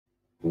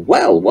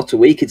Well, what a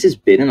week it has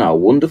been in our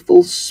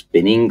wonderful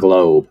spinning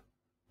globe.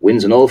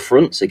 Wins on all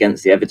fronts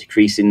against the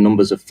ever-decreasing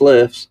numbers of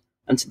flirfs,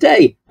 and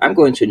today I'm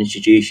going to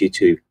introduce you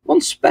to one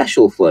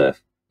special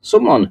flirf,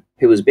 someone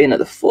who has been at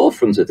the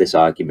forefront of this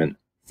argument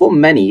for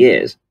many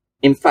years.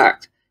 In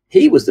fact,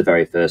 he was the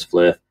very first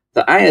flirf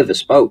that I ever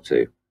spoke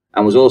to,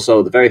 and was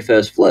also the very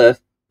first flirf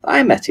that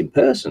I met in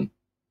person.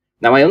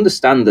 Now, I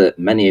understand that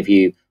many of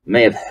you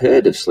may have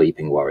heard of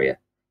Sleeping Warrior,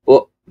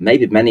 but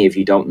maybe many of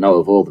you don't know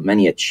of all the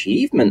many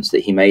achievements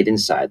that he made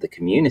inside the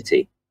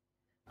community.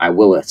 I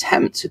will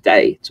attempt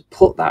today to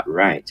put that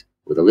right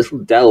with a little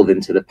delve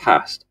into the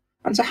past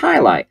and to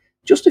highlight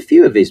just a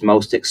few of his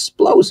most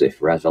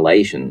explosive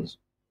revelations.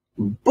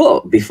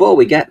 But before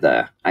we get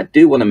there, I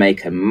do want to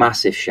make a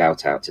massive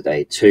shout out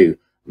today to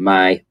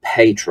my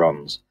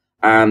patrons,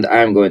 and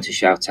I'm going to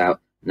shout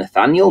out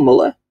Nathaniel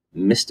Muller,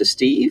 Mr.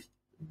 Steve,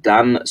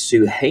 Dan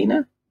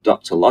Suhaina,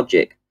 Dr.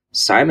 Logic,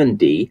 Simon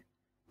D,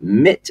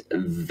 Mitt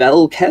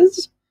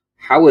Velkez,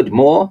 Howard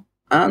Moore,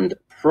 and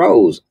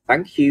Pros.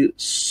 Thank you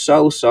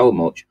so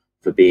much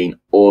for being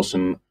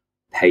awesome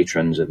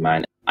patrons of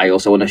mine. I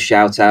also want to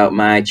shout out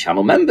my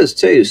channel members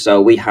too.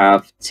 So we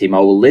have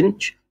Timo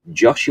Lynch,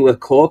 Joshua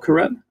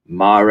Corcoran,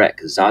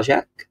 Marek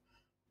Zajak,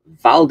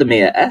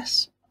 Valdemir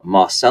S,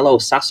 Marcelo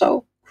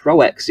Sasso,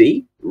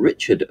 CrowXE,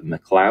 Richard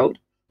McLeod,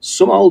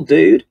 Some Old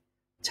Dude,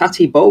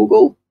 Tati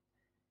Bogle,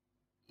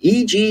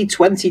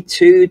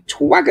 EG22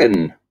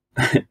 Twagan,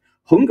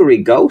 Hungary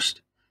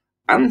Ghost,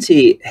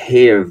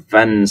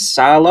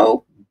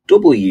 Anti-Hirvansalo,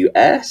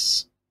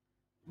 WS,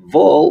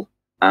 Vol,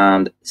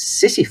 and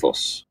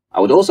Sisyphus. I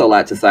would also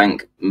like to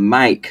thank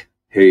Mike,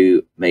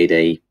 who made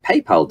a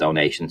PayPal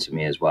donation to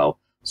me as well.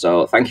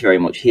 So thank you very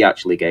much. He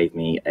actually gave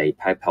me a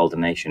PayPal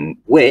donation,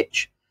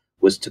 which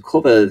was to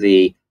cover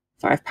the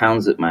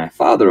 £5 that my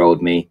father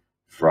owed me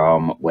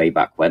from way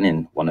back when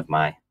in one of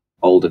my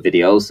older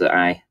videos that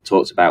I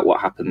talked about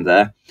what happened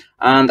there.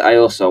 And I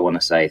also want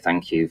to say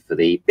thank you for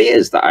the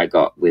beers that I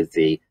got with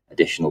the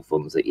additional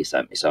funds that you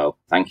sent me. So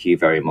thank you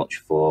very much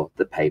for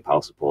the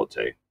PayPal support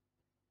too.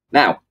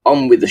 Now,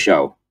 on with the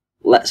show.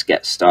 Let's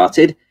get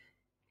started.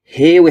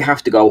 Here we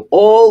have to go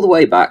all the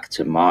way back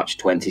to March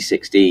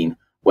 2016,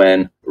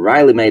 when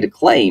Riley made a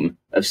claim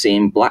of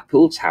seeing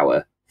Blackpool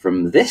Tower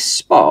from this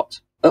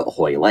spot at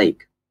Hoy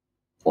Lake.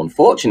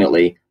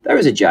 Unfortunately, there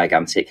is a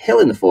gigantic hill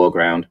in the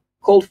foreground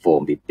called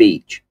Formby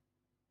Beach.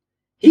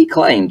 He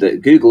claimed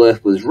that Google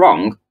Earth was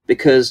wrong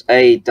because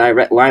a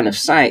direct line of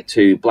sight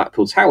to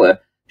Blackpool Tower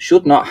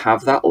should not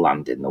have that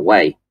land in the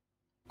way.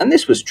 And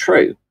this was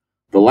true.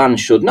 The land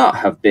should not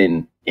have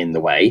been in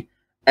the way,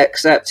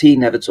 except he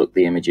never took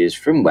the images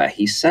from where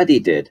he said he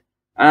did.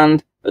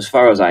 And as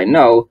far as I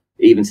know,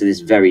 even to this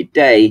very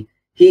day,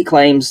 he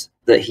claims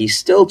that he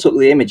still took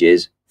the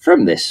images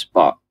from this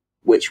spot,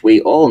 which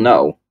we all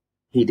know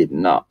he did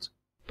not.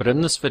 But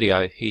in this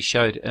video he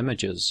showed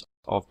images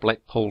of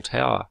Blackpool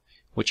Tower,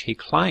 which he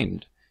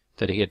claimed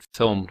that he had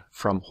filmed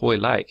from Hoy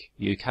Lake,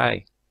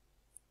 UK.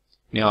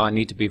 Now I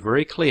need to be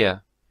very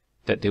clear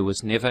that there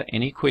was never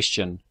any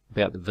question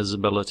about the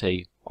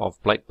visibility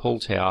of Blackpool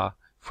Tower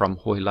from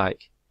Hoy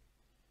Lake.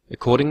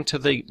 According to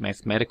the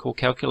mathematical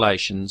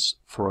calculations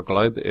for a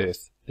globe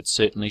Earth, it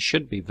certainly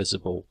should be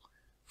visible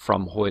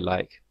from Hoy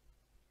Lake.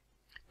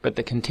 But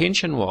the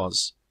contention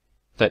was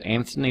that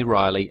Anthony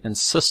Riley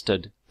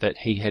insisted that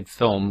he had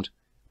filmed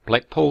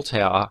Blackpool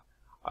Tower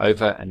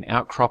over an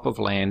outcrop of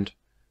land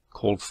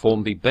called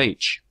Formby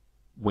Beach,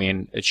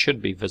 when it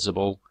should be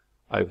visible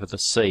over the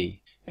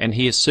sea, and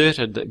he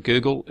asserted that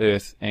Google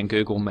Earth and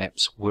Google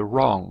Maps were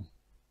wrong.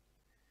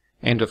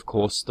 And of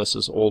course this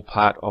is all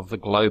part of the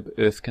globe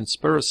Earth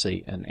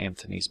conspiracy in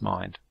Anthony's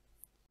mind.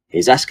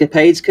 His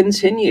escapades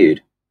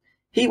continued.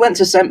 He went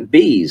to St.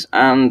 Bees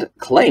and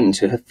claimed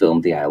to have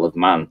filmed the Isle of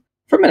Man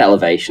from an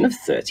elevation of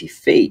 30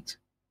 feet.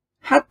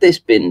 Had this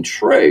been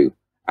true,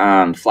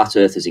 and flat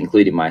earthers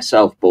including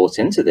myself bought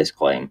into this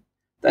claim,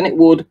 then it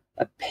would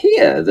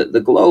appear that the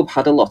globe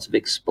had a lot of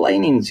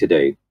explaining to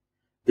do.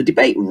 The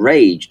debate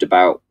raged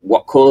about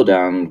what could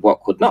and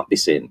what could not be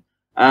seen,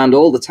 and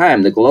all the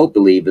time the globe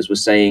believers were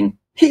saying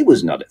he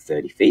was not at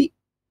 30 feet,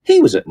 he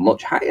was at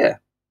much higher.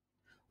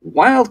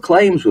 Wild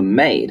claims were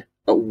made.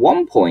 At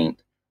one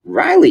point,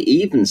 Riley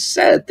even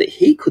said that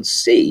he could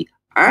see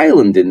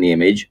Ireland in the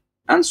image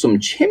and some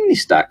chimney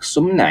stacks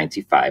some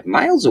 95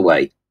 miles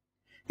away.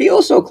 He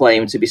also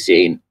claimed to be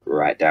seen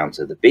right down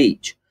to the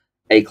beach,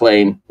 a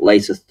claim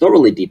later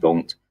thoroughly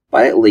debunked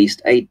by at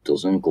least a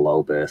dozen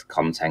globe Earth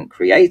content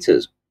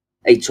creators.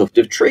 A tuft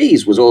of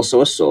trees was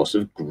also a source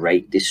of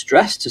great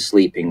distress to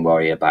Sleeping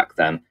Warrior back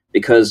then,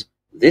 because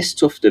this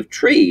tuft of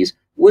trees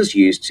was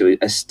used to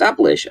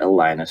establish a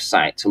line of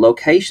sight to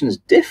locations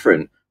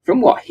different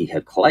from what he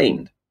had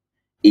claimed.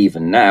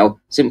 Even now,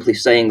 simply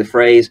saying the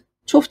phrase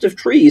tuft of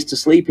trees to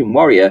Sleeping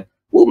Warrior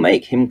will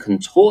make him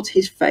contort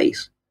his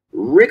face,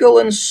 wriggle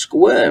and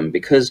squirm,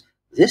 because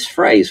this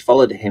phrase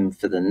followed him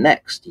for the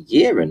next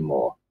year and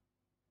more.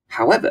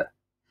 However,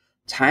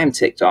 time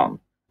ticked on,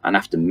 and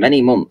after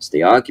many months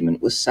the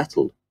argument was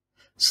settled.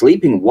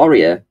 Sleeping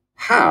Warrior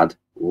had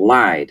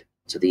lied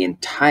to the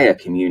entire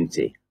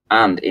community,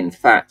 and in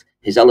fact,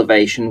 his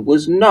elevation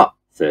was not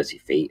 30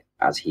 feet,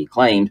 as he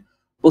claimed,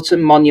 but a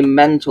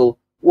monumental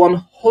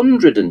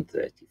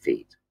 130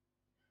 feet.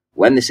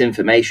 When this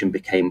information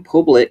became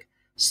public,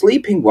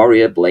 Sleeping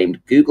Warrior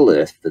blamed Google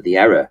Earth for the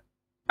error.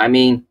 I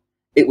mean,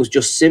 it was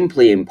just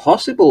simply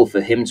impossible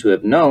for him to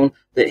have known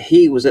that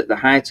he was at the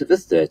height of a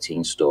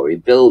 13-story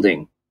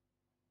building.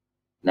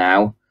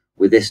 Now,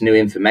 with this new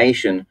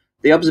information,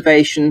 the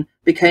observation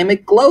became a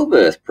globe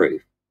Earth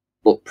proof,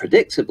 but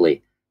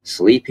predictably,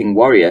 Sleeping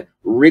Warrior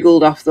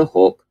wriggled off the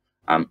hook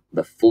and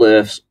the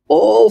Flurfs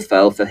all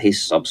fell for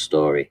his sob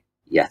story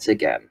yet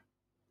again.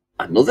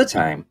 Another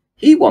time,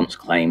 he once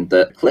claimed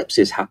that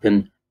eclipses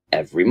happen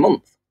every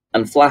month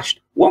and flashed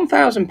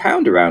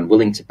 £1,000 around,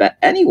 willing to bet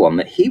anyone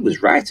that he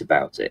was right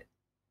about it.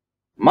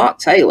 Mark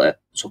Taylor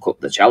took up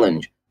the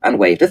challenge and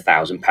waved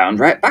 £1,000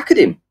 right back at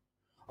him,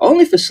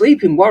 only for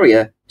Sleeping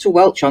Warrior to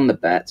welch on the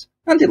bet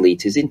and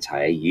delete his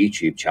entire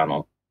YouTube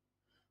channel.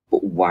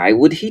 But why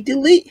would he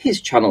delete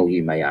his channel,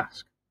 you may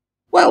ask?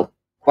 Well,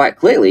 quite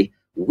clearly,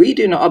 we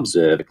do not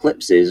observe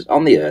eclipses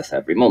on the Earth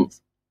every month.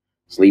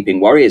 Sleeping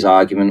Warrior's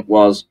argument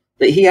was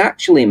that he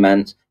actually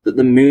meant that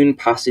the moon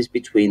passes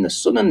between the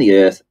sun and the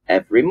Earth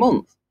every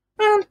month,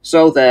 and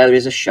so there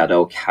is a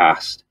shadow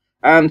cast,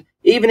 and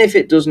even if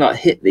it does not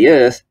hit the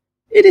Earth,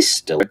 it is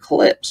still an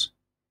eclipse.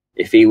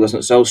 If he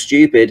wasn't so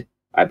stupid,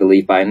 I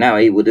believe by now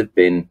he would have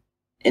been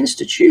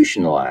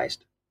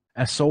institutionalized.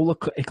 A solar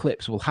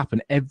eclipse will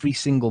happen every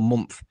single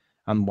month.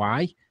 And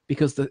why?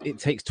 Because it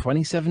takes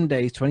 27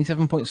 days,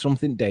 27 point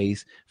something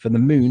days for the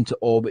moon to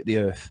orbit the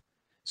Earth.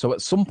 So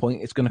at some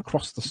point, it's going to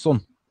cross the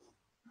sun.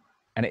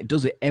 And it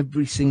does it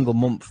every single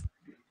month.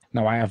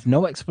 Now, I have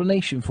no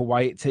explanation for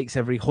why it takes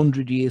every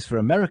 100 years for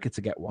America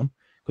to get one,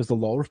 because the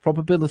law of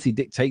probability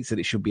dictates that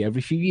it should be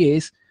every few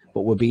years,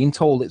 but we're being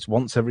told it's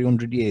once every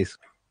 100 years.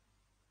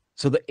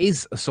 So there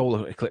is a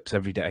solar eclipse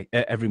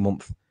every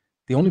month.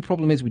 The only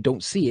problem is we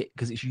don't see it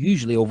because it's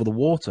usually over the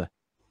water.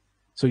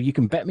 So you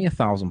can bet me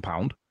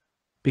 £1,000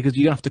 because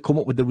you're gonna have to come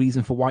up with the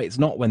reason for why it's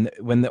not when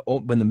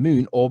the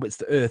moon orbits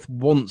the Earth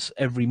once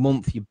every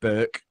month. You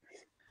Burke.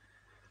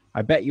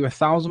 I bet you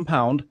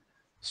 £1,000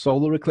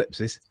 solar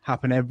eclipses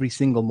happen every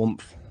single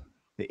month.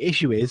 The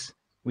issue is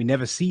we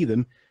never see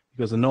them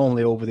because they're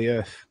normally over the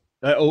Earth,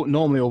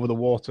 normally over the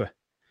water.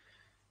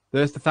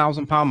 There's the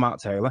 £1,000, Matt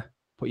Taylor.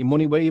 Put your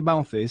money where your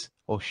mouth is,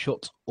 or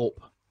shut up,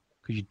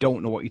 because you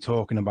don't know what you're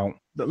talking about.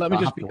 But let me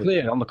just be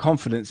clear on the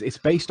confidence. It's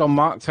based on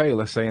Mark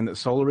Taylor saying that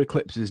solar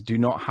eclipses do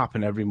not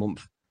happen every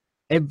month.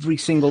 Every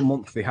single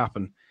month they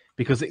happen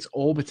because it's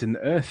orbiting the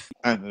Earth.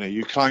 Anthony,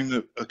 you claim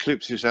that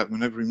eclipses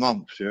happen every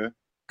month, yeah?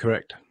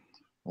 Correct.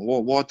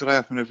 Why do they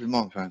happen every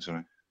month,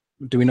 Anthony?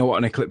 Do we know what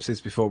an eclipse is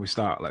before we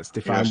start? Let's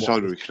define. Yeah,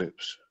 solar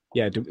eclipse.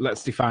 Yeah,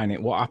 let's define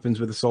it. What happens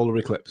with a solar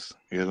eclipse?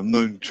 Yeah, the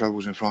moon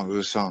travels in front of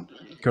the sun.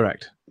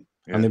 Correct.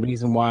 Yeah. And the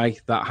reason why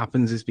that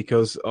happens is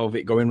because of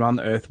it going around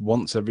the Earth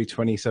once every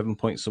 27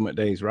 point summit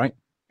days, right?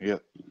 Yeah.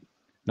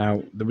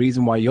 Now, the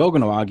reason why you're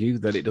going to argue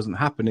that it doesn't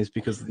happen is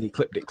because of the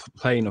ecliptic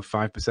plane of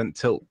 5%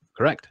 tilt,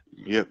 correct?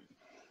 Yep.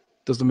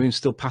 Does the moon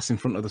still pass in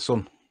front of the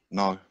sun?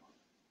 No.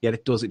 Yeah,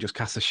 it does. It just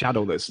casts a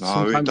shadow that's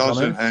no, it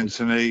doesn't,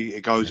 Anthony.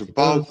 It goes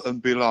above and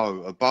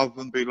below, above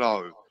and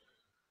below.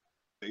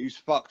 He's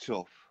fucked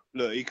off.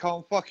 Look, he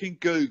can't fucking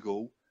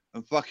Google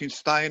and fucking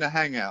stay in a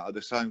hangout at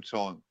the same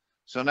time.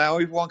 So now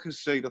everyone can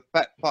see the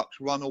fat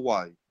fucks run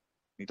away.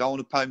 You don't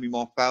want to pay me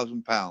my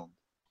 £1,000.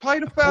 Pay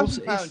the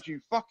 £1,000,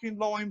 you fucking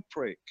lying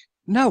prick.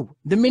 No,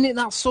 the minute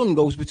that sun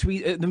goes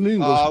between the moon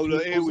goes. Oh,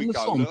 look, here we go.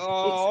 Sun,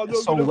 I'm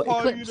not going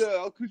to pay you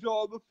that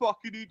because I'm a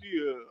fucking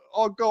idiot.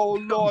 I go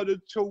online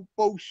and talk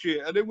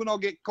bullshit, and then when I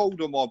get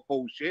called on my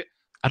bullshit,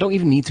 I don't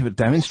even need to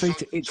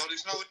demonstrate it.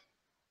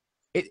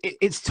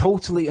 It's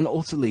totally and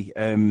utterly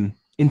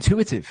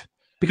intuitive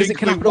because it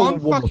can happen over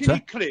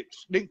water.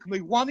 Link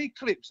me one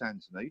eclipse,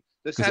 Anthony,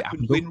 that's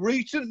happened in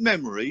recent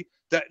memory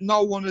that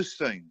no one has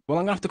seen. Well,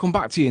 I'm going to have to come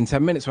back to you in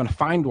 10 minutes when I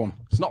find one.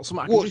 It's not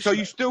something I can so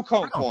you still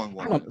can't find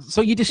one? Hang on.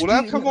 So you just...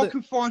 Well, how come I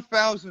can find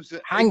thousands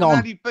that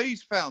Maddie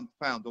B's found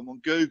them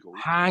on Google?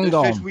 Hang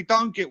on. Says we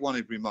don't get one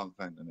every month,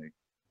 Anthony.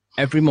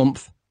 Every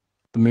month,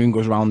 the moon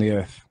goes around the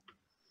Earth.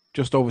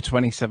 Just over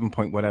 27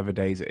 point whatever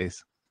days it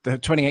is.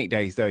 28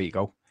 days, there you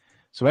go.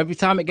 So every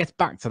time it gets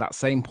back to that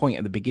same point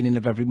at the beginning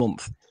of every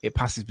month, it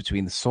passes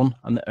between the sun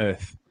and the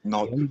Earth.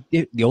 Nope.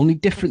 The only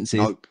difference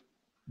is... Nope.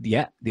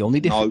 Yeah, the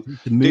only difference is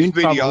the moon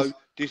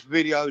This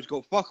video has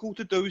got fuck all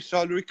to do with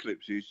solar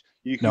eclipses.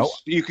 You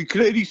can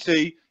clearly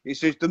see it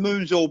says the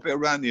moon's orbit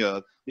around the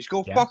Earth. It's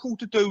got fuck all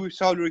to do with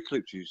solar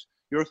eclipses.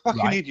 You're a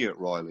fucking idiot,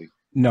 Riley.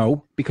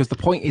 No, because the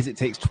point is it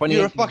takes 20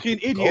 You're a fucking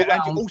idiot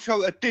and you're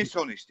also a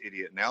dishonest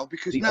idiot now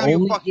because now you're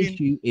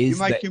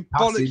making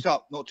bollocks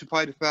up not to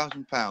pay the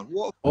 £1,000.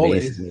 What all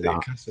it is it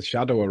casts a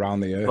shadow around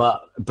the Earth.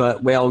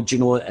 But well, do you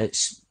know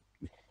it's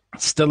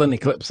still an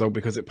eclipse though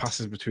because it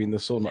passes between the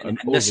sun and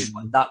this is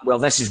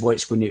what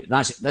it's going to.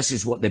 This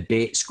is what the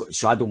bait's.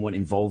 So I don't want to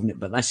involve in it,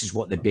 but this is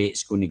what the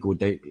bait's going to go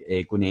down.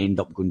 Going to end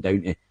up going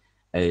down to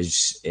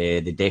is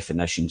the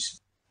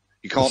definitions.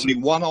 You can't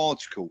link one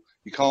article.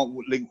 You can't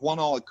link one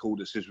article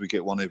that says we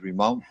get one every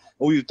month.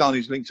 All you've done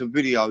is linked a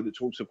video that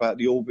talks about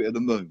the orbit of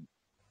the moon.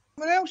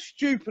 I mean, how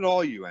stupid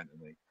are you,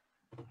 Anthony?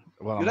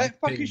 Well, You're that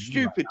fucking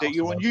stupid that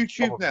you're on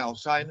YouTube now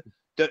saying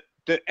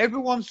that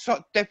everyone's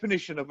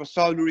definition of a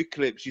solar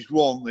eclipse is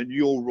wrong and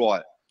you're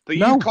right. But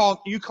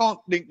you can't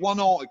link one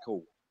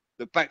article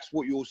that backs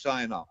what you're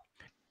saying up.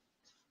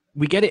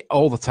 We get it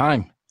all the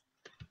time.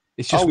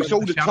 It's just it's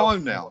all the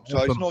time now.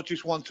 So it's not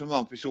just once a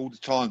month, it's all the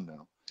time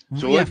now.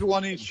 So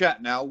everyone in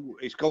chat now,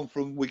 it's gone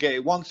from we get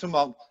it once a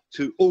month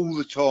to all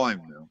the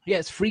time now. Yeah,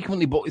 it's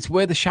frequently, but it's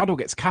where the shadow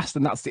gets cast,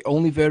 and that's the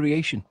only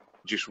variation.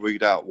 Just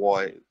read out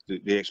why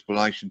the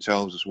explanation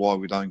tells us why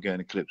we don't get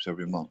an eclipse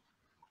every month.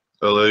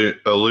 A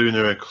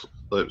lunar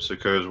eclipse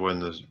occurs when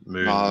the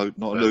moon. No,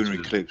 not a lunar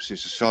eclipse.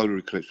 It's a solar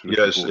eclipse.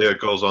 Yes, it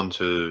goes on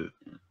to.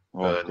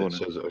 It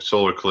says a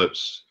solar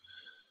eclipse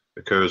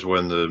occurs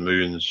when the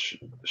moon's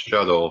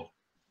shadow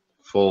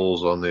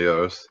falls on the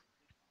Earth.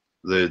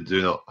 They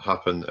do not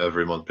happen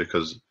every month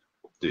because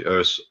the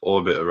Earth's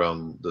orbit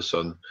around the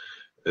sun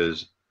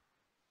is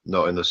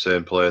not in the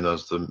same plane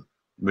as the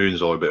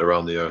moon's orbit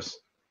around the Earth.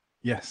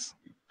 Yes.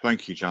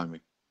 Thank you,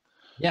 Jamie.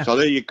 Yeah. So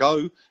there you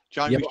go.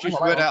 Jamie's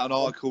just read out an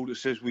article that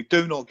says we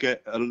do not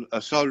get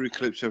a solar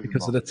eclipse every month.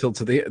 Because of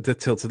the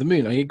tilt of the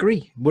moon. I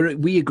agree.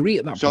 We agree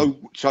at that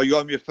point. So you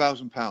owe me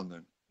 £1,000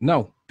 then?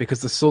 No,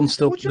 because the sun's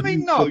still... What do you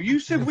mean no? You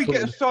said we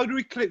get a solar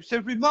eclipse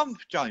every month,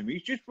 Jamie.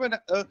 He's just read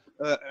out,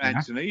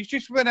 Anthony, he's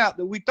just read out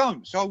that we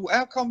don't. So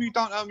how come you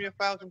don't owe me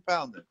 £1,000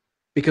 then?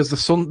 Because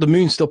the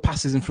moon still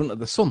passes in front of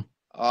the sun.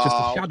 Just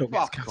the shadow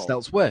gets cast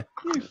elsewhere.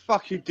 You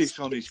fucking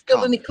dishonest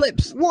Still an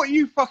eclipse. What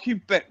you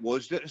fucking bet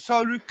was that a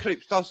solar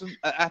eclipse doesn't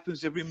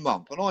happens every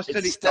month, and I said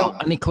it's still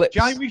an eclipse.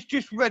 Jamie's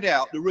just read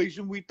out the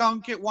reason we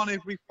don't get one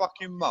every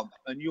fucking month,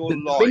 and you're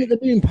lying. The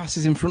minute the moon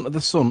passes in front of the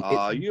sun,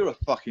 you're a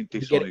fucking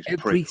dishonest prick,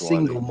 every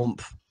single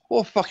month.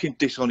 What a fucking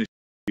dishonest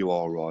you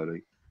are,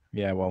 Riley.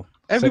 Yeah, well,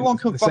 everyone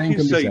can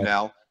fucking see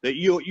now that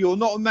you're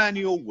not a man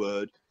of your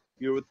word.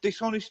 You're a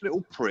dishonest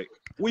little prick.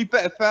 We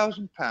bet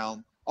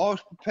 £1,000. I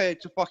was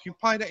prepared to fucking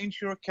pay that into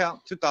your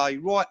account today,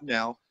 right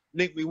now.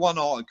 Link me one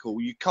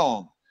article. You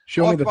can't.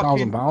 Show me the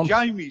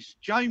 £1,000.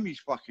 Jamie's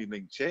fucking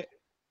linked it.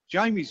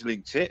 Jamie's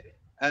linked it.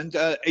 And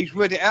he's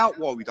read it out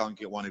why we don't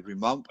get one every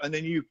month. And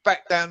then you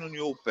back down on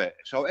your bet.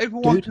 So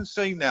everyone can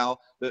see now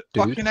that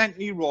fucking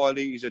Anthony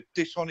Riley is a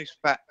dishonest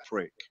fat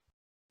prick.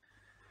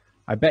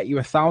 I bet you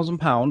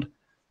 £1,000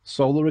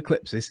 solar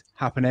eclipses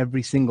happen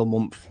every single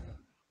month.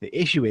 The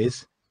issue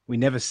is we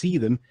never see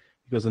them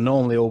because they're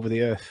normally over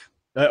the earth.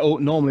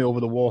 Normally over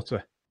the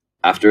water.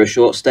 After a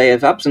short stay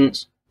of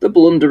absence, the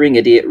blundering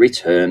idiot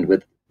returned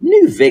with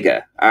new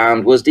vigour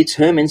and was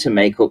determined to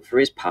make up for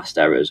his past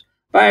errors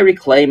by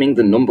reclaiming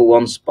the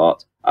 #1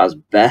 spot as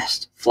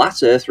best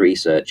flat earth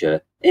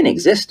researcher in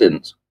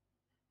existence.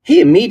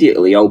 He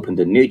immediately opened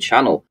a new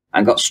channel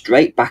and got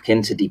straight back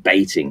into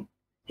debating.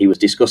 He was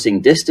discussing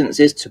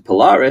distances to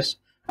Polaris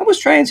and was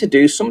trying to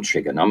do some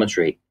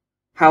trigonometry.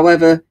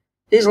 However,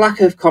 his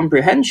lack of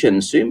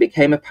comprehension soon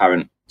became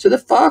apparent to the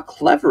far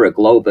cleverer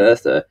globe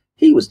earther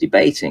he was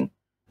debating,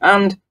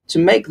 and to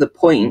make the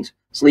point,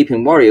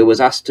 Sleeping Warrior was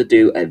asked to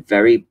do a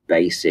very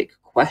basic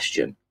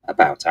question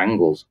about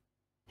angles.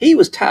 He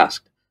was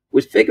tasked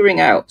with figuring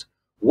out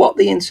what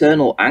the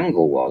internal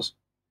angle was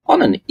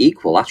on an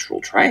equilateral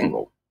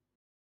triangle.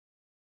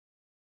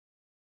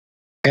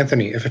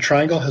 Anthony, if a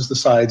triangle has the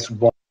sides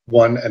 1,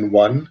 1, and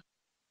 1,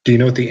 do you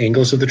know what the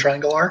angles of the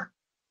triangle are?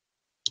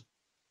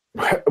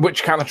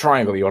 Which kind of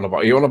triangle are you on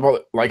about? Are you on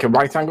about like a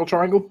right angle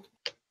triangle?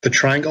 The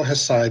triangle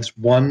has sides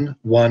 1,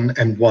 1,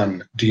 and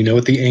 1. Do you know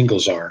what the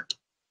angles are?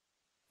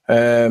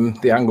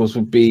 The angles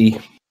would be...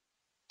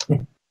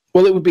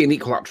 Well, it would be an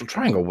equilateral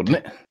triangle, wouldn't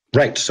it?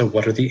 Right, so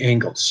what are the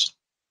angles?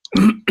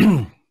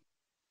 Now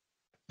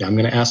I'm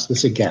going to ask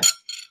this again.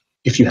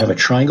 If you have a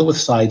triangle with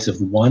sides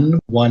of 1,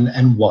 1,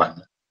 and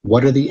 1,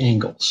 what are the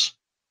angles?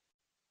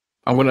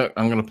 I'm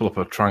gonna pull up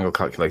a triangle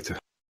calculator.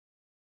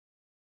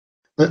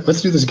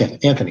 Let's do this again.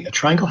 Anthony, a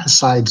triangle has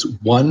sides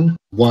 1,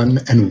 1,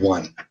 and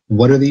 1.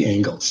 What are the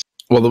angles?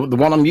 Well, the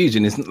one I'm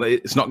using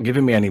it's not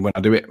giving me any when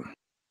I do it.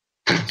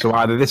 So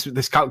either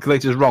this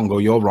calculator is wrong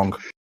or you're wrong.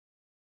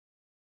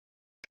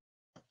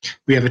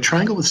 We have a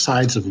triangle with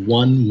sides of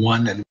 1,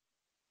 1, and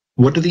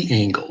what are the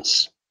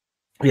angles?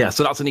 Yeah,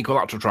 so that's an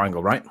equilateral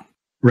triangle, right?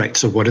 Right,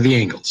 so what are the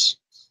angles?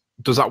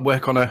 Does that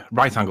work on a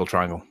right angle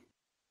triangle?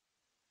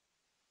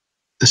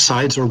 The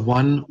sides are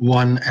 1,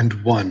 1, and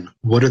 1.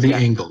 What are the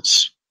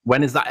angles?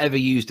 When is that ever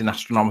used in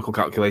astronomical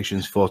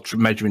calculations for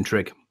measuring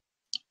trig?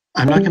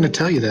 I'm not going to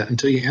tell you that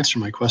until you answer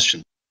my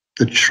question.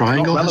 The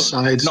triangle has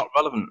sides... It's not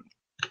relevant.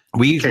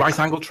 We use right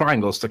angle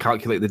triangles to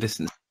calculate the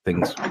distance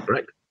things,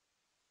 correct?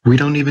 We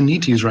don't even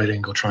need to use right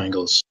angle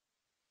triangles.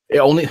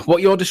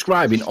 What you're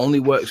describing only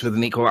works with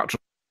an equilateral.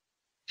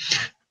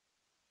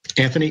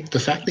 Anthony, the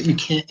fact that you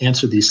can't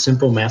answer these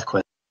simple math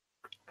questions,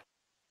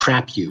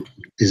 crap you,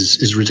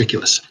 is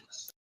ridiculous.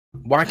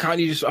 Why can't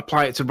you just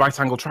apply it to right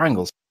angle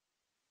triangles?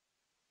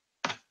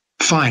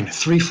 Fine,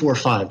 3, 4,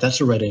 5.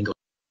 That's a right angle.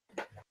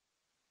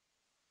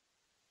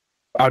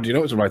 How do you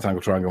know it's a right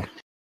angle triangle?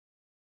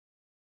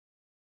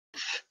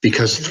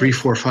 Because 3,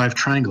 4, 5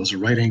 triangles are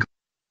right angle.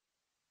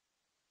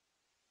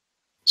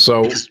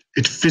 So because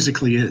it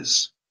physically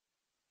is.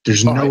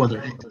 There's no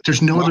other.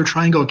 There's no other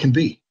triangle it can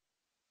be.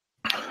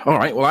 All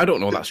right. Well, I don't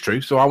know that's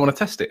true, so I want to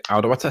test it.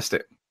 How do I test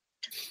it?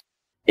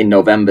 In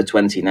November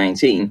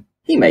 2019,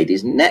 he made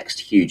his next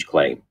huge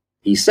claim.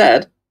 He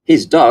said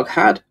his dog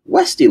had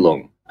Westy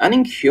lung, an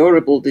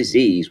incurable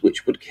disease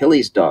which would kill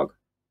his dog.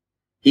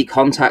 He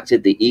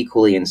contacted the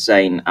equally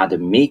insane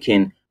Adam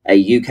Meakin,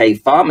 a UK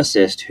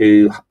pharmacist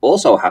who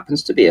also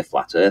happens to be a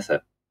flat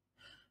earther.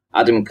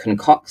 Adam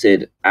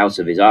concocted out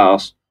of his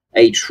arse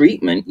a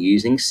treatment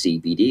using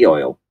CBD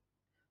oil.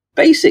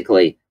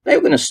 Basically, they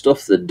were going to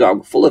stuff the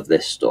dog full of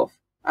this stuff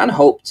and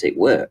hoped it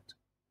worked.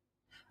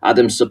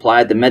 Adam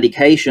supplied the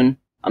medication,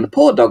 and the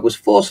poor dog was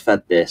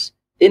force-fed this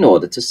in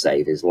order to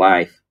save his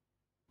life.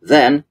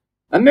 Then,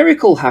 a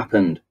miracle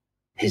happened.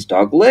 His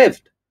dog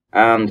lived,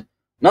 and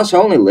not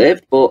only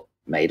lived, but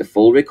made a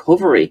full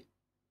recovery.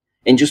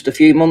 In just a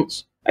few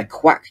months, a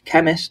quack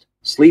chemist,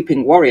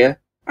 sleeping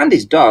warrior, and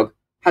his dog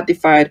had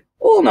defied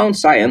all known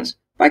science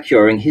by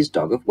curing his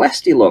dog of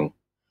Westy lung.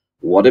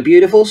 What a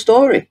beautiful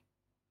story.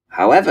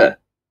 However,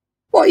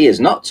 what he has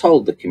not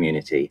told the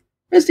community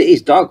is that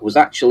his dog was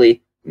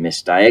actually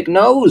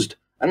misdiagnosed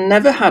and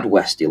never had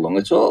Westy lung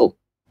at all.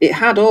 It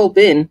had all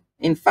been,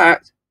 in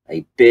fact,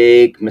 a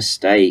big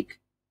mistake.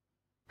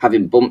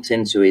 Having bumped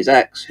into his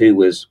ex, who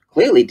was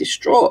clearly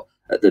distraught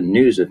at the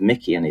news of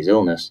Mickey and his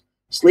illness,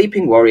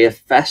 Sleeping Warrior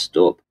fessed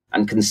up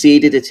and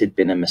conceded it had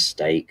been a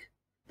mistake,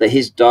 that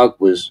his dog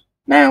was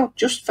now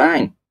just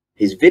fine.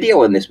 His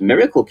video on this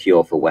miracle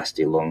cure for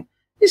Westy lung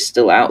is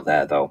still out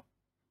there though.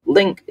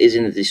 Link is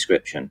in the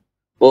description,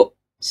 but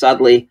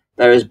sadly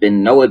there has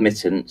been no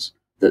admittance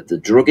that the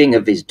drugging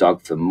of his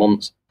dog for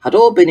months had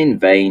all been in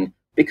vain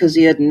because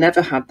he had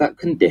never had that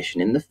condition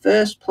in the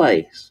first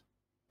place.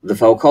 The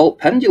Foucault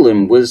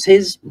pendulum was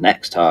his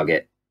next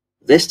target.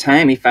 This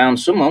time he found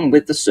someone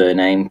with the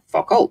surname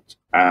Foucault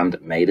and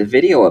made a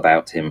video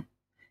about him.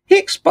 He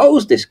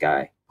exposed this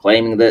guy,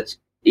 claiming that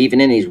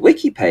even in his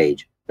wiki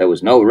page there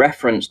was no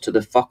reference to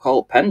the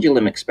Foucault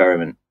pendulum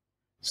experiment.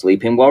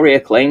 Sleeping Warrior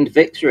claimed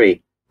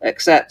victory,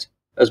 except,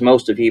 as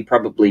most of you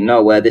probably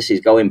know where this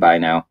is going by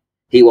now,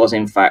 he was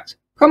in fact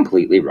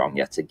completely wrong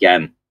yet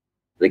again.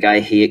 The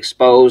guy he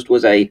exposed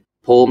was a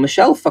Paul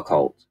Michel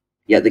Foucault,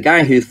 yet the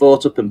guy who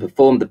thought up and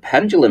performed the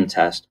pendulum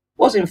test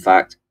was in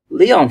fact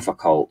Leon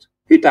Foucault,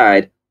 who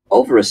died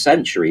over a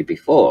century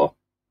before.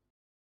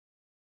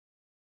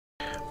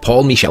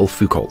 Paul Michel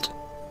Foucault,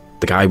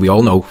 the guy we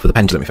all know for the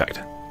pendulum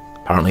effect.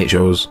 Apparently it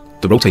shows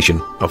the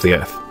rotation of the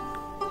Earth.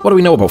 What do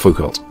we know about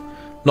Foucault?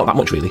 Not that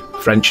much really.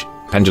 French,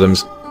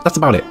 pendulums, that's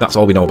about it. That's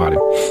all we know about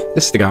him.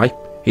 This is the guy.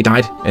 He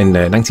died in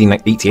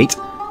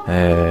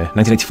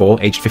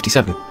 1984, aged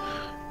 57. Does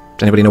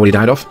anybody know what he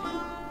died of?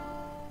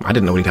 I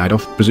didn't know what he died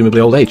of.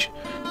 Presumably old age.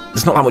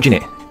 There's not that much in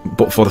it,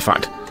 but for the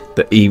fact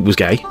that he was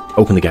gay,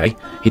 openly gay,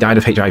 he died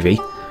of HIV,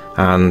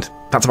 and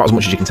that's about as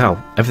much as you can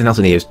tell. Everything else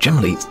in here is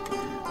generally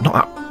not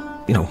that,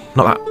 not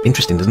that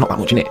interesting. There's not that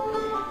much in it.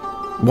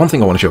 One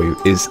thing I want to show you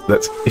is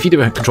that if you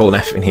do a Control and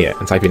F in here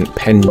and type in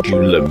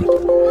pendulum,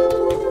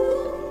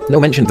 no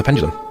mention of the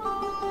pendulum.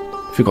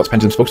 Foucault's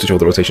pendulum is supposed to show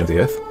the rotation of the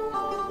Earth.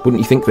 Wouldn't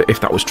you think that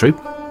if that was true,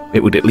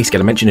 it would at least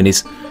get a mention in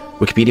his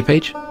Wikipedia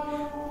page?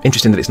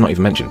 Interesting that it's not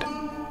even mentioned.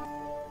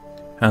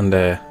 And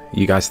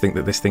you guys think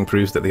that this thing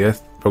proves that the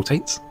Earth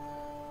rotates?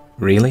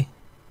 Really?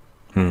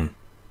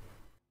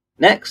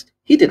 Next,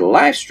 he did a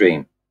live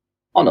stream.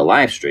 On a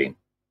live stream,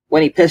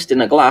 when he pissed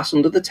in a glass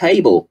under the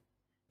table.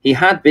 He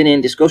had been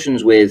in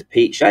discussions with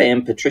Pete Shea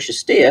and Patricia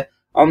Steer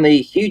on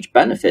the huge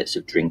benefits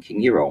of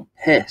drinking your own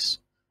piss.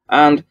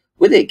 And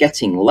with it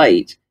getting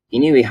late, he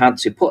knew he had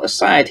to put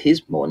aside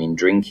his morning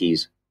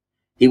drinkies.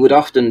 He would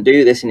often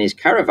do this in his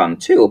caravan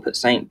too up at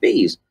St.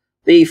 Bees.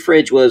 The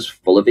fridge was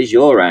full of his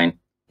urine.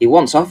 He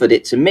once offered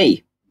it to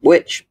me,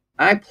 which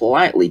I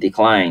politely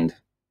declined.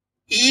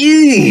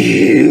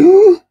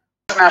 Ew! He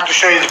doesn't have to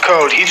show you the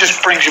code. He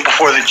just brings you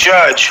before the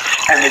judge,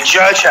 and the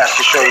judge has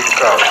to show you the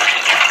code.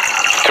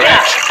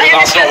 Correct. Well,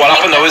 that's not what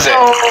happened though, is it?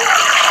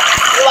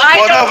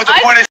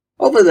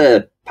 Over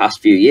the past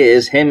few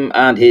years, him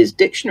and his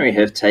dictionary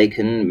have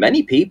taken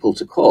many people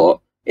to court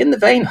in the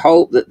vain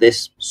hope that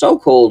this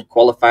so-called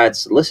qualified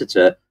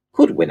solicitor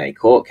could win a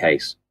court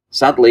case.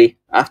 Sadly,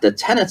 after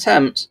 10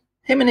 attempts,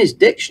 him and his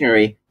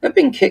dictionary have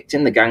been kicked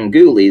in the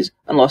gangoolies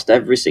and lost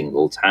every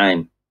single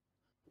time.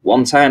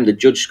 One time the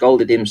judge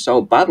scolded him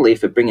so badly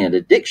for bringing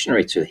a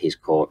dictionary to his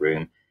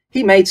courtroom,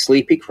 he made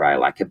Sleepy cry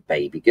like a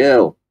baby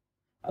girl.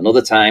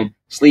 Another time,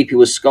 Sleepy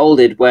was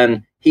scolded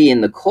when he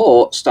in the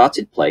court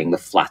started playing the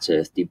flat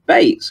earth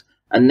debates,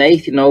 and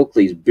Nathan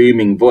Oakley's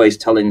booming voice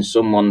telling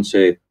someone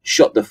to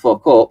shut the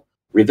fuck up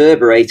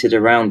reverberated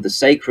around the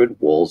sacred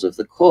walls of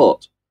the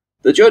court.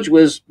 The judge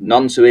was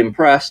none too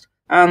impressed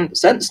and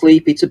sent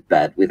Sleepy to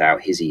bed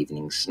without his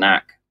evening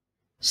snack.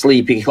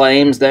 Sleepy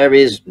claims there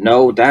is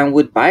no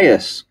downward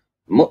bias,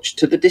 much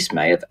to the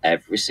dismay of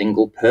every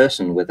single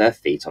person with their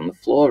feet on the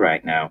floor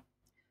right now.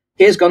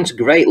 He has gone to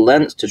great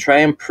lengths to try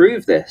and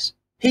prove this.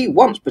 He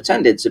once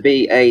pretended to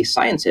be a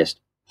scientist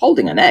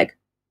holding an egg.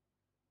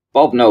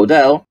 Bob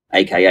Nodell,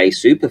 aka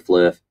Super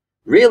Flurf,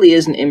 really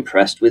isn't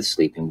impressed with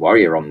Sleeping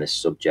Warrior on this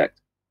subject,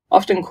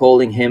 often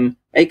calling him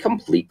a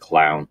complete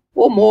clown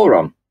or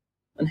moron.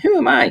 And who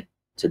am I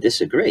to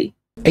disagree?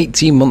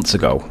 18 months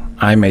ago,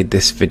 I made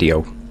this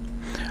video,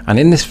 and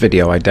in this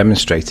video I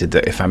demonstrated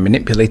that if I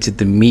manipulated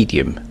the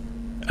medium,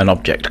 an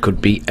object could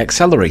be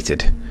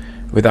accelerated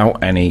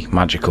without any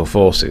magical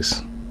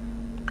forces.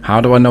 How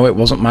do I know it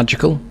wasn't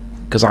magical?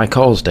 Because I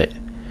caused it.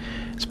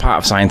 It's part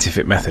of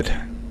scientific method.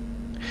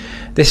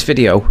 This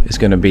video is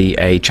going to be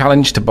a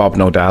challenge to Bob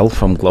Nodell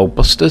from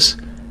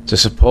Globebusters to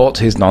support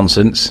his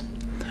nonsense,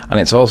 and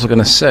it's also going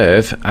to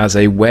serve as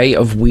a way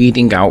of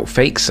weeding out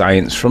fake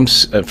science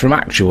from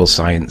actual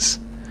science,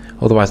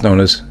 otherwise known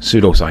as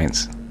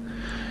pseudoscience.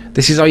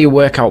 This is how you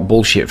work out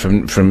bullshit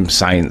from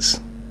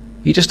science.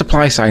 You just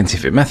apply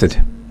scientific method.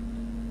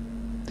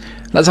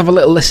 Let's have a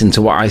little listen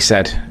to what I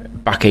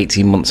said back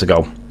 18 months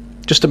ago,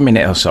 just a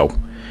minute or so.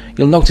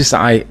 You'll notice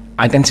that I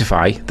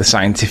identify the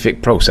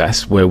scientific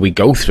process where we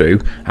go through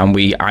and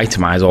we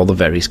itemize all the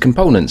various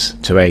components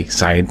to a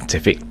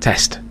scientific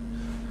test.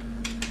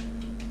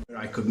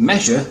 I could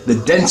measure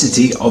the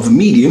density of a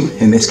medium,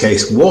 in this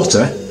case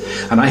water,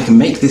 and I can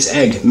make this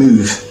egg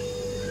move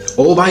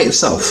all by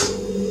itself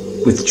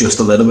with just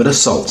a little bit of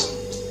salt.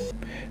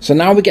 So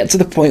now we get to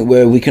the point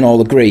where we can all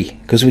agree,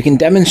 because we can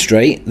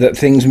demonstrate that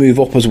things move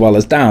up as well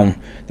as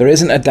down. There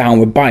isn't a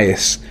downward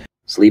bias.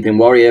 Sleeping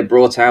Warrior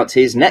brought out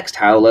his next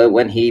howler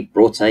when he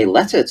brought a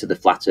letter to the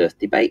Flat Earth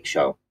debate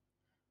show.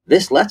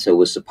 This letter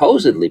was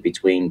supposedly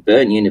between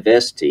Bern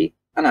University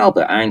and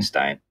Albert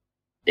Einstein.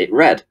 It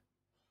read,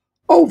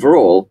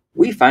 "Overall,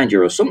 we find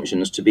your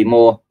assumptions to be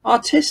more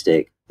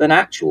artistic than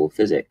actual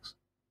physics."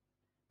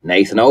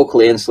 Nathan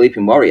Oakley and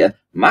Sleeping Warrior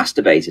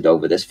masturbated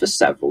over this for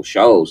several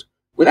shows,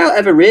 without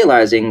ever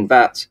realizing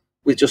that,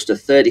 with just a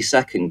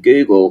 30-second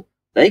Google,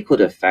 they could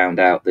have found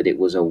out that it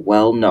was a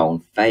well-known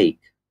fake.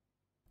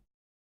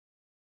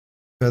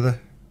 Further?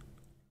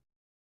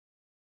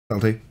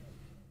 That'll do.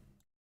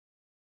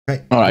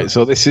 Okay. All right,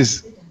 so this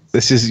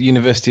is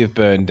University of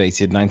Bern,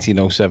 dated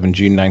 1907,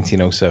 June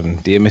 1907.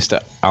 Dear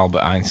Mr.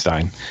 Albert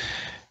Einstein,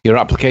 your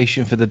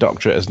application for the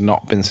doctorate has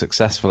not been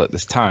successful at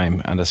this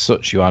time, and as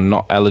such you are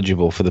not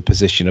eligible for the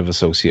position of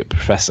associate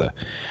professor.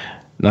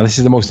 Now this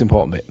is the most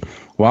important bit.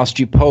 Whilst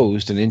you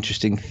posed an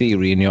interesting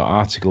theory in your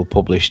article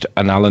published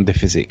Annalen der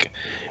Physik,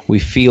 we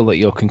feel that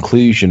your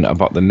conclusion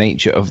about the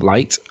nature of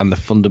light and the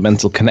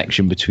fundamental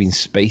connection between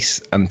space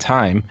and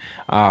time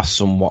are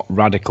somewhat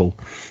radical.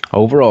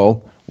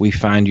 Overall, we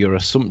find your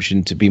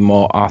assumption to be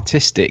more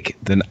artistic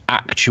than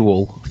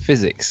actual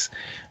physics.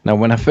 Now,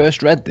 when I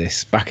first read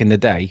this back in the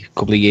day, a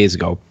couple of years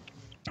ago,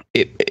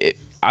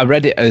 I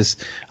read it as,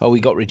 oh,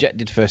 we got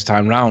rejected first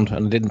time round,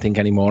 and I didn't think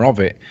any more of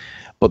it.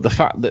 But the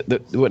fact that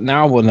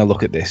now when I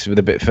look at this with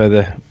a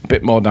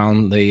bit more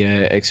down the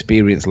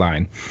experience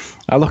line,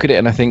 I look at it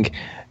and I think,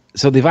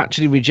 so they've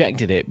actually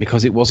rejected it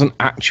because it wasn't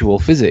actual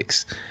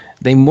physics.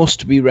 They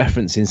must be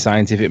referencing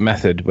scientific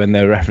method when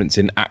they're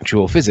referencing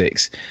actual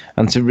physics,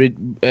 and to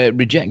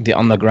reject it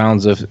on the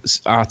grounds of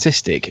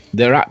artistic,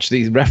 they're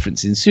actually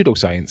referencing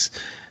pseudoscience.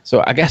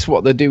 So I guess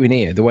what they're doing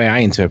here, the way I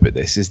interpret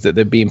this, is that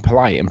they're being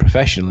polite and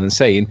professional and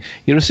saying,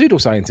 you're a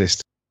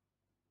pseudoscientist.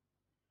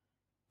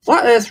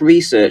 Flat Earth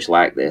research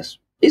like this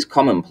is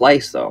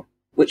commonplace though,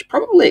 which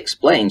probably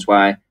explains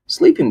why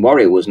Sleeping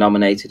Warrior was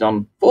nominated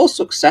on 4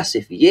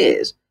 successive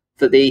years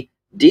for the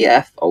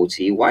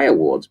DFOTY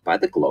Awards by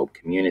the Globe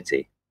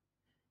community.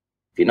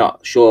 If you're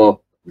not sure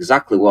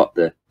exactly what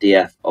the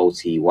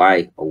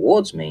DFOTY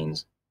Awards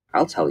means,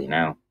 I'll tell you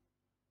now.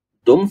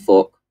 Dumb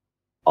Fuck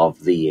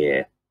of the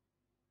Year.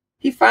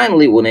 He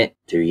finally won it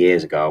 2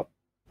 years ago,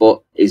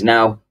 but is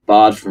now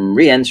barred from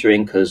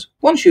re-entering because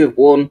once you have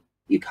won,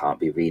 you can't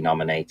be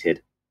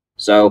re-nominated.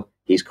 So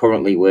he's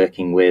currently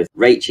working with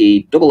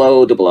Rachie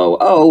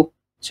 00000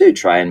 to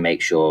try and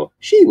make sure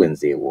she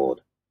wins the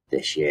award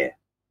this year.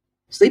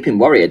 Sleeping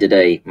Warrior did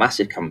a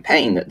massive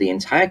campaign that the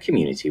entire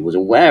community was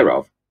aware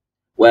of,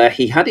 where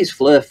he had his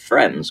Flurf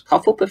friends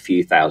cough up a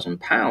few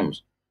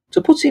 £1,000s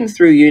to put him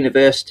through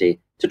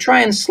university to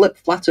try and slip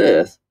Flat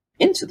Earth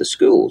into the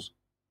schools.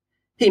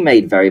 He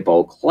made very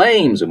bold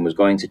claims and was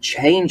going to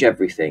change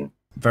everything.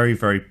 Very,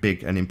 very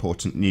big and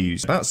important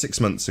news. About 6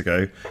 months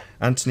ago,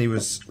 Anthony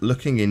was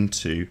looking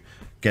into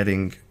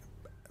getting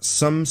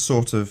some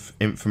sort of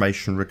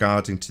information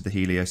regarding to the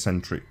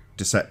heliocentric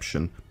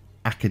deception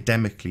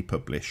academically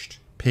published,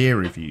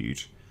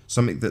 peer-reviewed,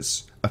 something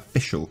that's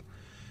official.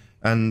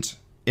 And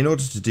in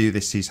order to do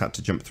this, he's had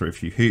to jump through a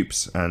few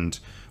hoops, and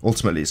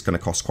ultimately it's going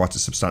to cost quite a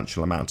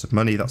substantial amount of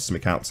money. That's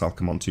something else I'll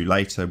come on to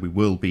later. We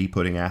will be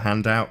putting our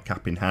hand out,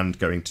 cap in hand,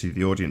 going to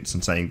the audience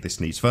and saying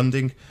this needs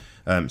funding.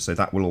 So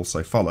that will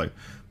also follow.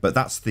 But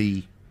that's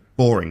the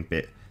boring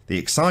bit. The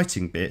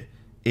exciting bit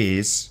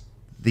is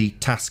the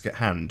task at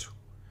hand.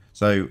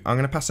 So I'm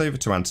going to pass over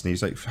to Anthony,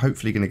 who's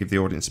hopefully going to give the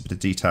audience a bit of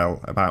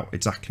detail about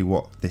exactly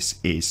what this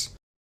is.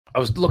 I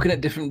was looking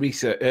at different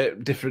research,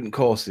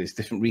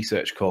 different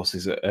research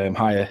courses at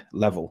higher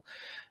level,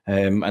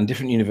 and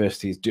different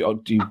universities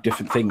do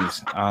different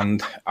things.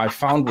 And I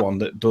found one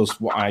that does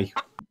what I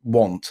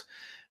want.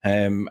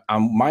 And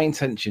my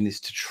intention is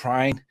to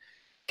try and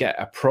get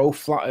a pro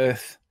flat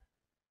Earth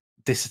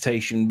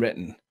dissertation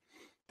written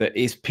that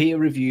is peer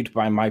reviewed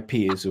by my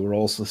peers who are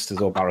all solicitors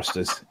or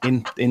barristers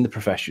in the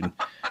profession,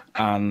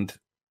 and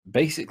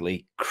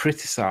basically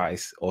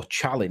criticize or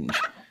challenge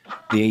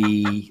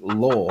the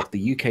law,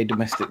 the UK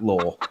domestic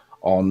law,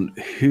 on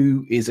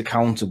who is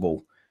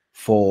accountable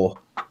for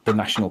the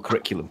national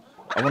curriculum.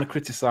 I want to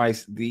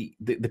criticize the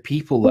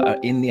people that are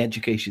in the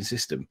education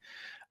system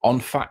on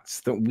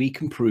facts that we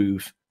can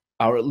prove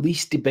are at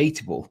least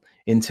debatable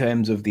in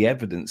terms of the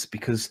evidence,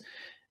 because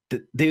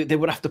they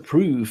would have to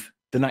prove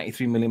the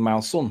 93 million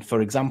mile sun,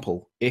 for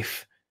example,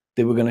 if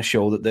they were going to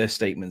show that their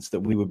statements that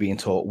we were being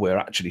taught were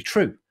actually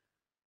true.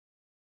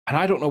 And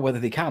I don't know whether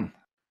they can.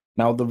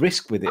 Now, the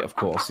risk with it, of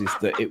course, is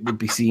that it would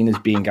be seen as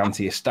being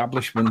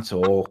anti-establishment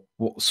or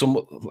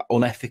somewhat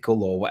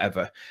unethical or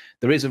whatever.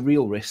 There is a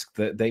real risk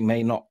that they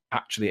may not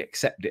actually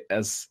accept it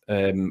as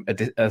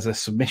a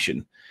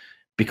submission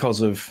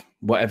because of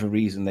whatever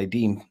reason they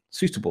deem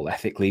suitable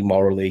ethically,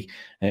 morally.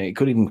 It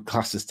could even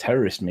class as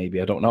terrorist, maybe.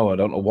 I don't know. I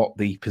don't know what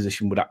the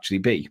position would actually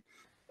be.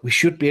 We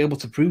should be able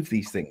to prove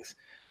these things.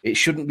 It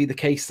shouldn't be the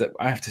case that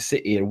I have to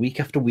sit here week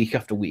after week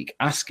after week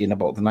asking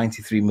about the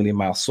 93 million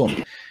mile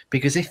sun,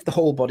 because if the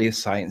whole body of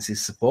science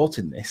is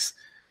supporting this,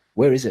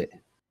 where is it?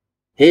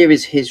 Here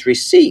is his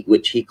receipt,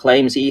 which he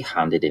claims he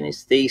handed in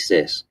his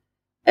thesis.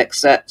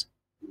 Except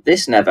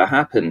this never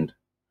happened.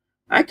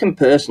 I can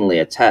personally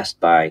attest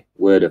by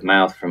word of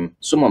mouth from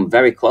someone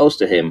very close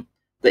to him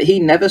that he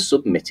never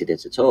submitted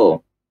it at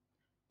all.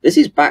 This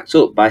is backed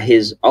up by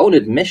his own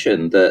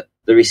admission that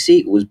the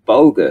receipt was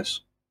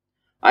bogus.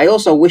 I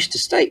also wish to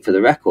state for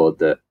the record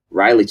that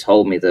Riley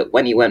told me that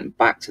when he went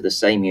back to the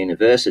same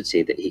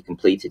university that he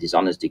completed his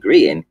honours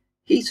degree in,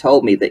 he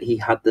told me that he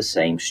had the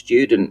same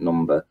student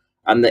number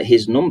and that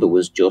his number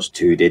was just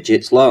 2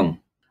 digits long,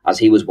 as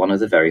he was one of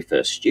the very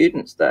first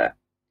students there.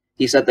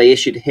 He said they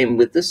issued him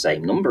with the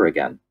same number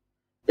again.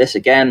 This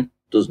again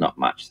does not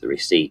match the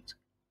receipt.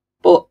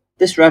 But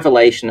this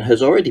revelation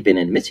has already been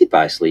admitted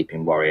by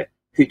Sleeping Warrior,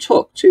 who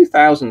took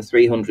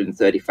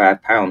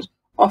 £2,335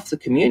 off the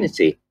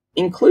community,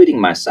 including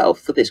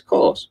myself, for this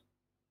course.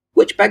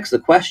 Which begs the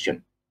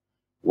question,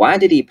 why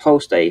did he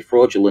post a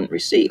fraudulent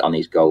receipt on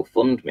his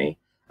GoFundMe,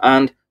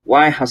 and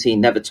why has he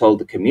never told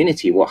the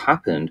community what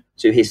happened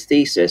to his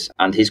thesis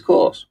and his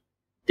course?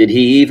 Did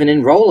he even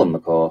enroll on the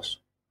course?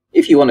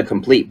 If you want a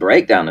complete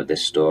breakdown of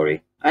this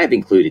story, I have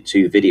included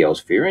 2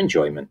 videos for your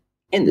enjoyment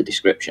in the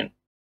description.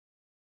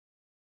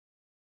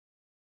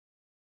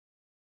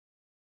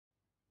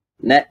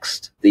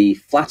 Next, the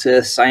flat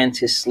earth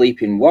scientist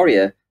Sleeping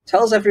Warrior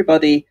tells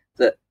everybody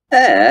that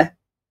air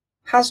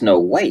has no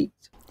weight.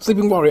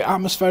 Sleeping Warrior,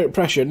 atmospheric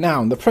pressure.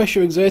 Noun, the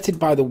pressure exerted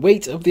by the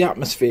weight of the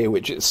atmosphere,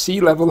 which at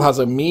sea level has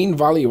a mean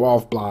value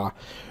of blah.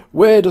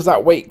 Where does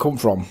that weight come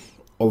from?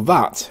 Well,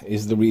 that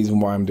is the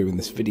reason why I'm doing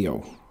this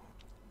video.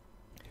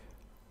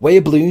 Weigh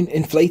a balloon,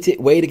 inflate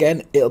it, weigh it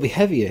again, it'll be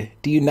heavier.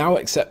 Do you now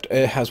accept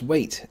air has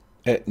weight?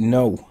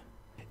 No.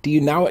 Do you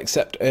now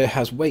accept air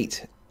has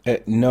weight?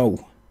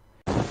 No.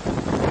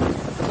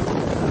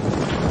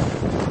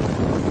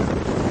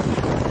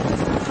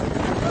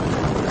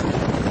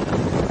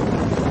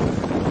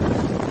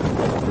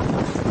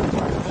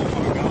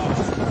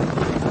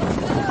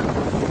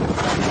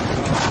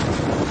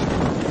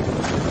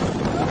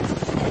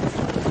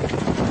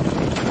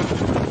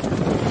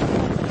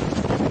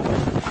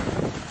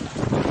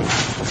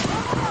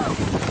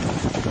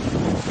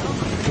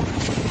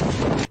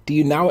 Do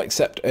you now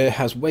accept air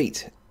has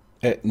weight?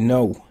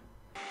 No.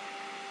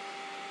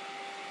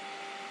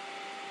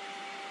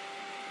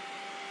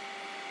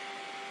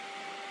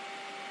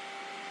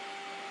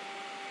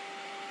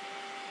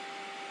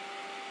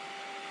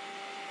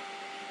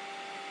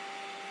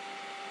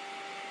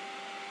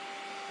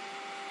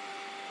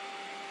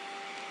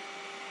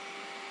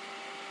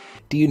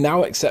 Do you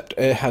now accept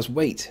air has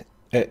weight?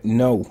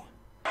 No.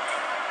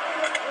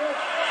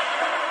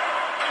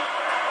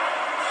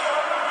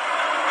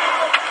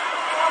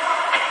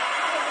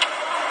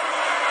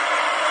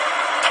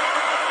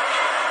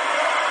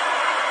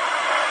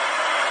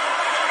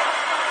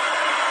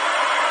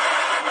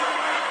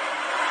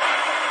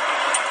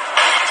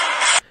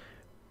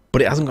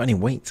 But it hasn't got any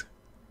weight.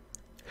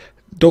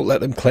 Don't let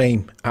them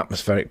claim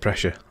atmospheric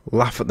pressure.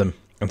 Laugh at them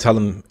and tell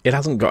them it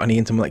hasn't got any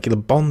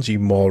intermolecular bonds, you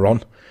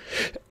moron.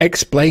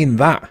 Explain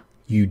that,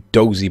 you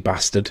dozy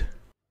bastard.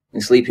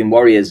 In Sleeping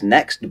Warrior's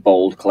next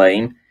bold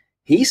claim,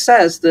 he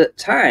says that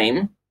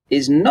time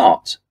is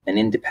not an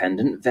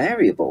independent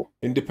variable.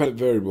 Independent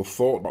variable,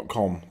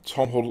 thought.com,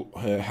 Tom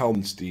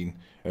Helmenstein,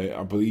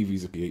 I believe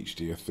he's a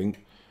PhD, I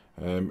think.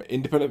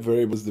 Independent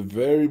variable is the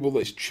variable that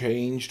is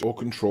changed or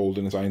controlled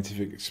in a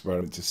scientific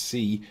experiment to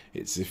see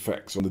its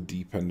effects on the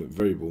dependent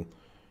variable.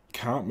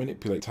 Can't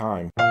manipulate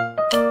time.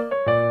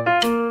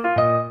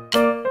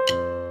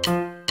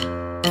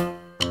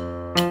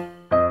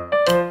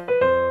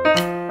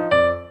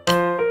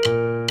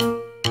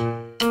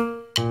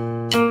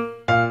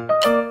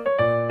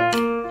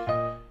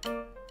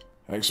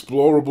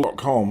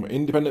 Explorable.com,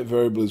 independent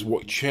variable is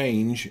what you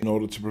change in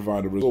order to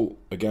provide a result.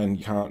 Again,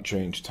 you can't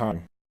change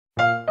time.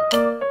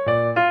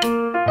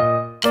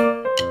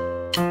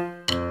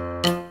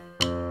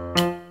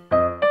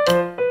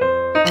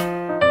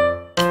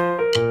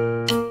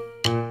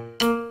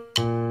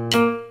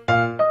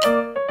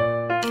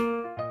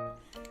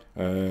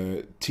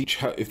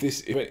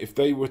 If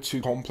they were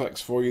too complex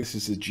for you, this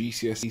is a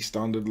GCSE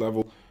standard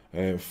level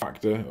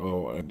factor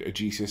or a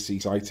GCSE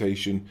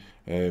citation.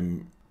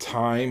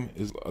 Time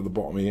is at the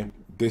bottom here.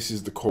 This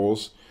is the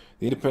cause.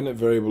 The independent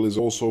variable is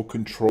also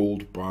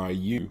controlled by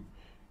you.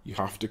 You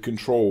have to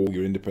control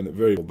your independent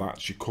variable.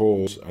 That's your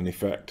cause and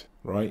effect,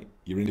 right?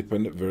 Your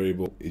independent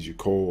variable is your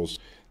cause.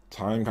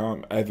 Time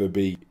can't ever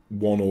be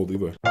one or the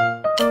other.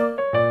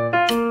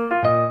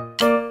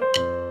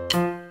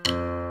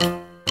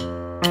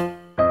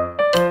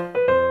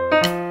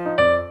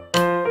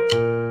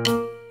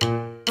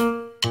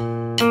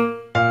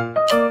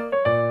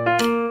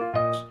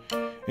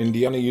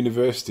 Indiana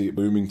University at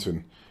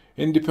Bloomington.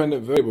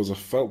 Independent variables are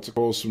felt to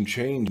cause some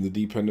change in the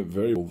dependent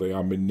variable. They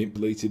are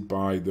manipulated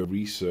by the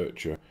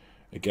researcher.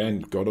 Again,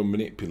 you've got to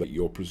manipulate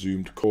your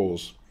presumed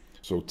cause.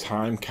 So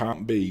time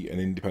can't be an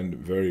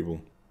independent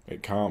variable.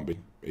 It can't be.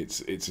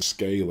 It's a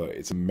scalar.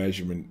 It's a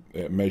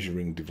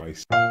measuring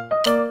device.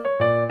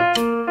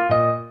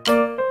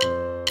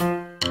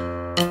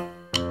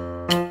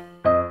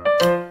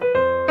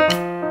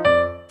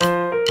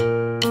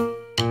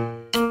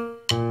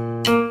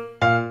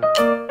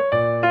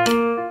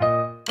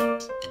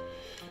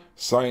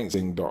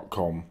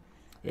 Sciencing.com.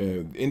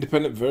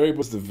 Independent variable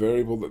is the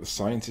variable that the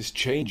scientist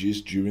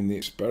changes during the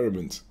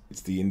experiment.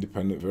 It's the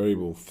independent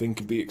variable.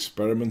 Think of the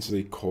experiment as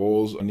a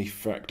cause and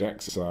effect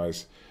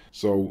exercise.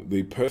 So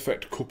the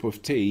perfect cup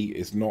of tea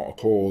is not a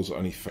cause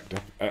and effect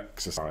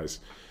exercise.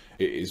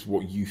 It is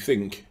what you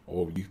think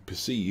or you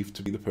perceive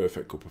to be the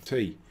perfect cup of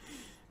tea.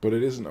 But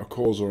it isn't a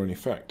cause or an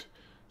effect.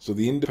 So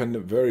the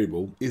independent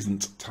variable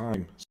isn't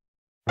time.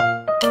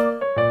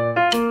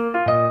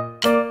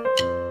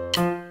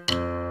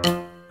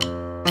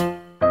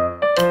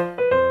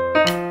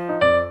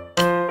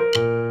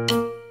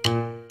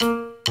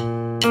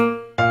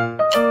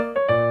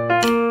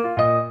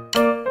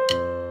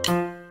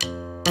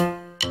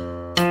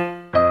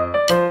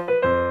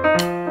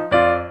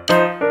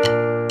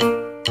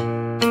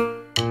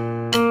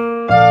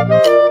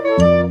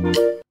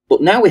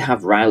 But now we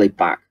have Riley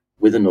back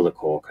with another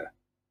corker,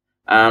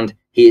 and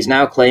he is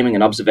now claiming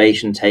an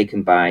observation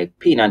taken by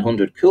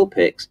P900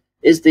 Coolpix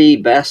is the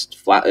best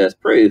flat earth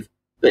proof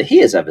that he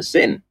has ever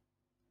seen.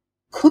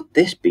 Could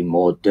this be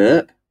more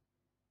derp?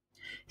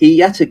 He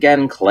yet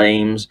again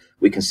claims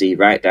we can see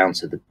right down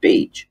to the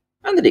beach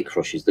and that it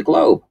crushes the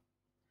globe.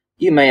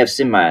 You may have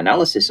seen my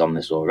analysis on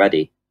this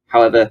already.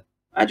 However,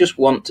 I just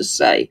want to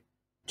say,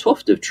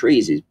 Tuft of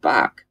Trees is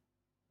back.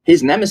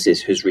 His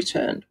nemesis has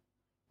returned.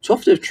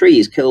 Tuft of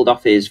Trees killed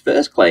off his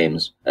first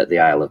claims at the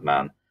Isle of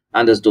Man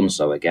and has done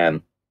so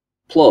again.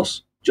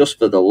 Plus, just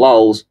for the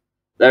lols,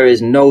 there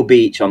is no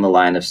beach on the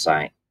line of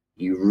sight.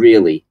 You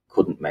really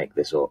couldn't make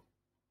this up.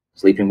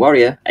 Sleeping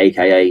Warrior,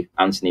 aka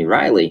Anthony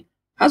Riley,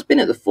 has been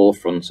at the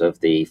forefront of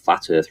the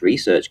flat earth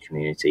research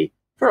community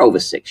for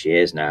over 6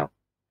 years now,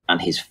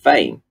 and his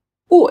fame,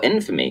 or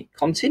infamy,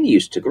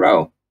 continues to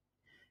grow.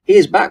 He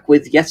is back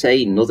with yet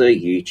another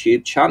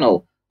YouTube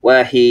channel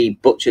where he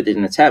butchered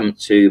an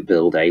attempt to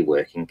build a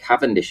working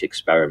Cavendish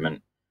experiment,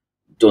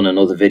 done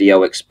another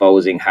video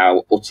exposing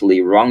how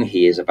utterly wrong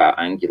he is about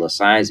angular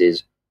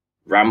sizes,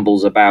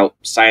 rambles about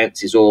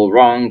science is all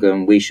wrong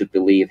and we should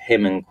believe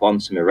him and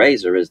quantum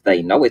eraser as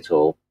they know it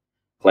all,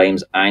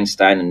 claims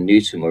Einstein and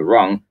Newton were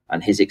wrong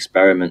and his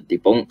experiment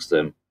debunks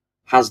them,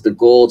 has the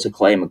gall to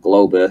claim a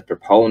globe earth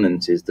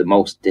proponent is the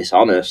most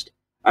dishonest,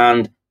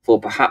 and for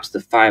perhaps the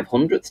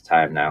 500th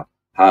time now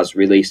has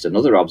released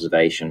another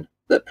observation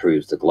that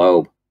proves the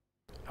globe.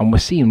 And we're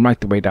seeing right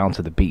the way down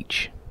to the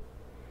beach.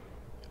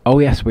 Oh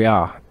yes we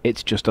are,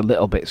 it's just a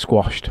little bit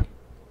squashed.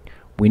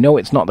 We know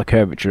it's not the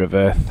curvature of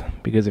Earth,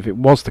 because if it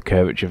was the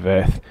curvature of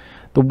Earth,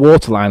 the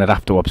waterline would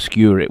have to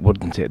obscure it,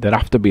 wouldn't it? There'd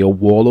have to be a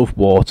wall of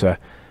water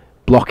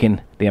blocking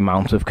the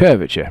amount of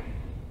curvature.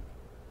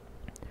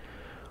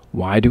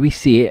 Why do we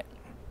see it?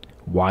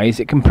 Why is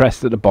it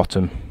compressed at the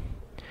bottom?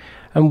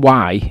 And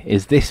why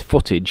is this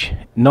footage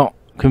not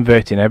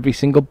converting every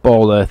single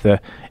ball earther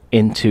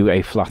into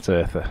a flat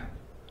earther?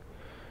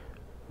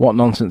 What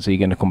nonsense are you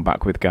going to come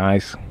back with,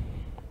 guys?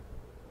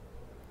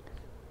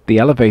 The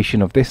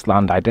elevation of this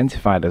land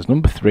identified as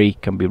number 3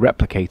 can be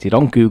replicated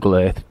on Google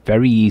Earth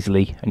very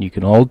easily, and you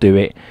can all do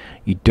it.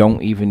 You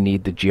don't even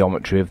need the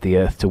geometry of the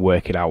Earth to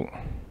work it out.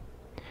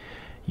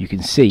 You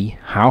can see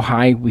how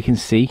high we can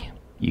see.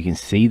 You can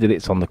see that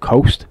it's on the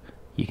coast.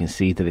 You can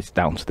see that it's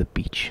down to the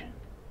beach.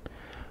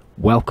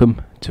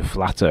 Welcome to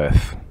Flat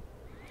Earth.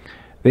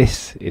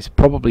 This is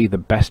probably the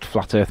best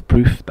flat earth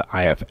proof that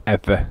I have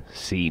ever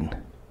seen.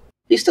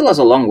 He still has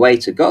a long way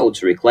to go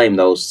to reclaim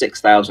those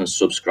 6,000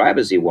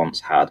 subscribers he once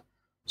had.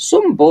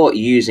 Some bought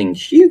using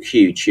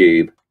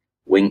QQTube.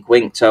 Wink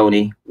wink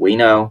Tony, we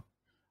know.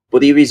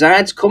 but he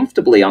resides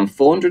comfortably on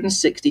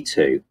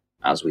 462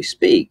 as we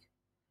speak.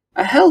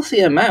 A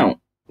healthy amount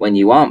when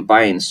you aren't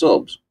buying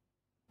subs.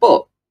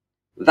 But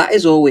that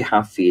is all we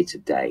have for you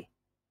today,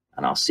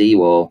 and I'll see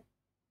you all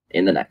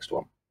in the next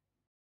one.